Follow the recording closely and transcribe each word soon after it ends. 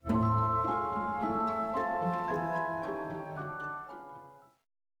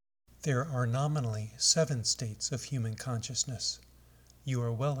There are nominally 7 states of human consciousness. You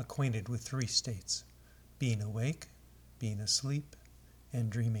are well acquainted with 3 states: being awake, being asleep, and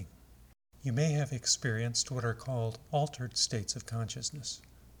dreaming. You may have experienced what are called altered states of consciousness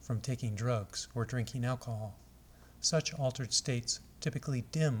from taking drugs or drinking alcohol. Such altered states typically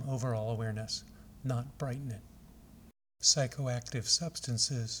dim overall awareness, not brighten it. Psychoactive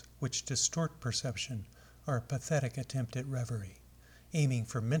substances which distort perception are a pathetic attempt at reverie, aiming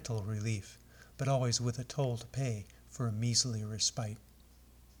for mental relief, but always with a toll to pay for a measly respite.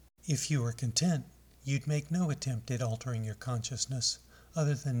 If you were content, you'd make no attempt at altering your consciousness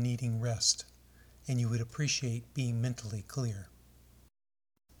other than needing rest, and you would appreciate being mentally clear.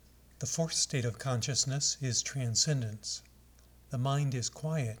 The 4th state of consciousness is transcendence. The mind is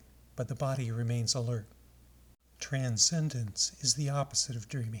quiet, but the body remains alert. Transcendence is the opposite of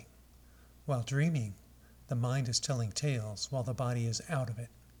dreaming. While dreaming, the mind is telling tales while the body is out of it.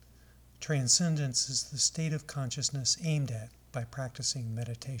 Transcendence is the state of consciousness aimed at by practicing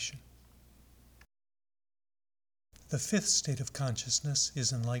meditation. The 5th state of consciousness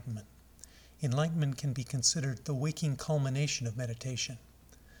is enlightenment. Enlightenment can be considered the waking culmination of meditation.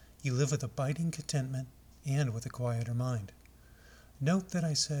 You live with abiding contentment and with a quieter mind. Note that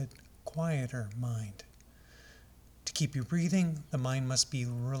I said quieter mind. To keep you breathing, the mind must be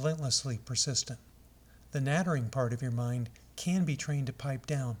relentlessly persistent. The nattering part of your mind can be trained to pipe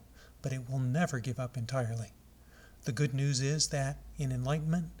down, but it will never give up entirely. The good news is that, in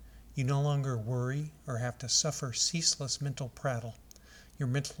enlightenment, you no longer worry or have to suffer ceaseless mental prattle. Your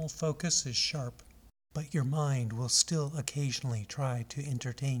mental focus is sharp, but your mind will still occasionally try to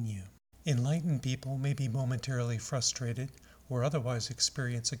entertain you. Enlightened people may be momentarily frustrated or otherwise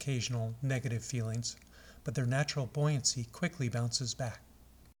experience occasional negative feelings, but their natural buoyancy quickly bounces back.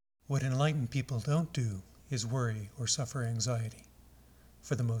 What enlightened people don't do is worry or suffer anxiety.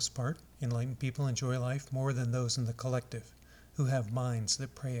 For the most part, enlightened people enjoy life more than those in the collective, who have minds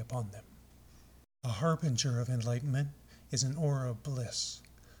that prey upon them. A harbinger of enlightenment is an aura of bliss,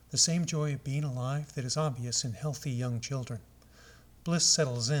 the same joy of being alive that is obvious in healthy young children. Bliss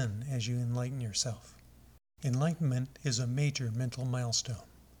settles in as you enlighten yourself. Enlightenment is a major mental milestone.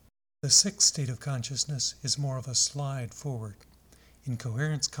 The 6th state of consciousness is more of a slide forward. In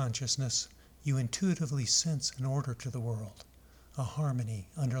coherence consciousness, you intuitively sense an order to the world, a harmony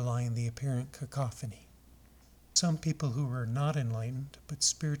underlying the apparent cacophony. Some people who are not enlightened but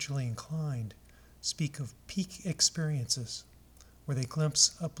spiritually inclined speak of peak experiences, where they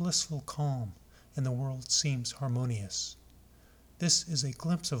glimpse a blissful calm and the world seems harmonious. This is a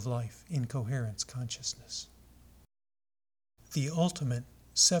glimpse of life in coherence consciousness. The ultimate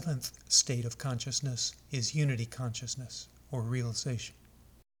 7th state of consciousness is unity consciousness, or realization.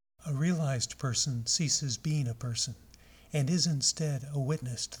 A realized person ceases being a person and is instead a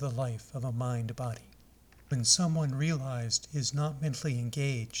witness to the life of a mind-body. When someone realized is not mentally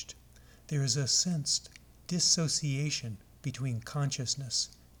engaged, there is a sensed dissociation between consciousness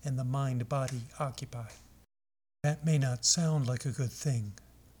and the mind-body occupied. That may not sound like a good thing,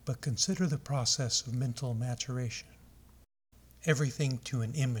 but consider the process of mental maturation. Everything to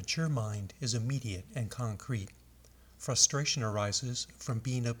an immature mind is immediate and concrete. Frustration arises from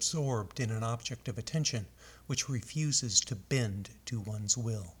being absorbed in an object of attention which refuses to bend to one's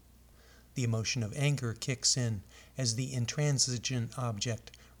will. The emotion of anger kicks in as the intransigent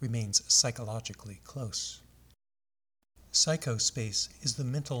object remains psychologically close. Psychospace is the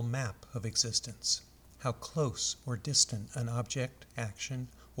mental map of existence, how close or distant an object, action,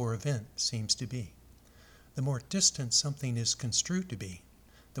 or event seems to be. The more distant something is construed to be,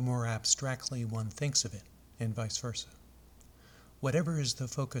 the more abstractly one thinks of it, and vice versa. Whatever is the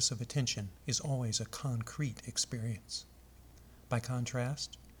focus of attention is always a concrete experience. By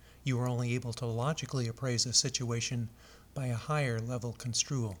contrast, you are only able to logically appraise a situation by a higher level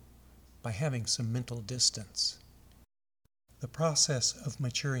construal, by having some mental distance. The process of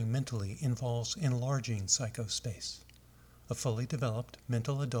maturing mentally involves enlarging psychospace. A fully developed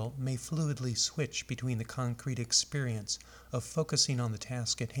mental adult may fluidly switch between the concrete experience of focusing on the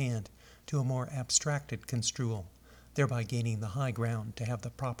task at hand to a more abstracted construal, thereby gaining the high ground to have the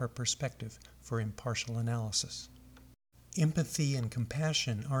proper perspective for impartial analysis. Empathy and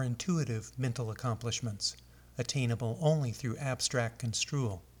compassion are intuitive mental accomplishments, attainable only through abstract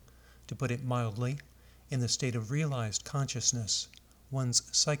construal. To put it mildly, in the state of realized consciousness, one's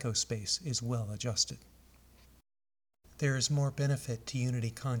psychospace is well adjusted. There is more benefit to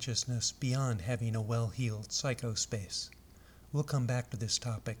unity consciousness beyond having a well-heeled psychospace. We'll come back to this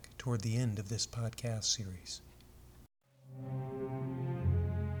topic toward the end of this podcast series.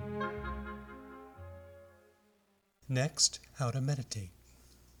 Next, how to meditate.